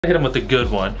Hit him with a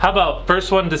good one. How about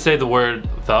first one to say the word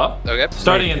the? Okay.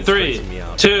 Starting in 3,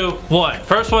 2, 1.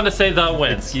 First one to say the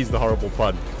wins. Excuse the horrible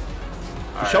pun.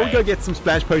 Shall we go get some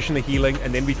splash potion of healing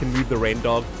and then we can move the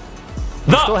Rendog?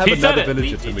 We still have another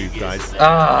villager to move, guys. He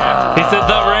said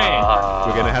the rain.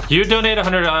 We're gonna have to. You donate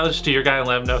 $100 to your guy and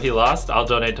let him know he lost. I'll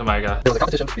donate to my guy. There was a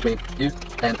competition between you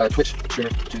and a Twitch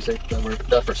streamer to say the word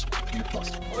the first. You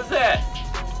lost. What was that?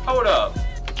 Hold up.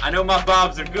 I know my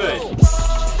bobs are good.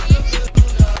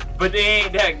 But they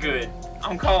ain't that good.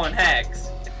 I'm calling hacks.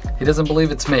 He doesn't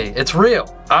believe it's me. It's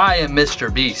real. I am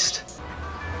Mr. Beast.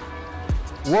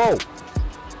 Whoa!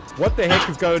 What the heck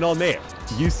is going on there?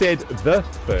 You said the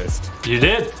first. You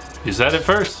did. You said it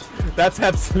first. That's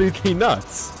absolutely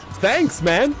nuts. Thanks,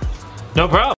 man. No problem.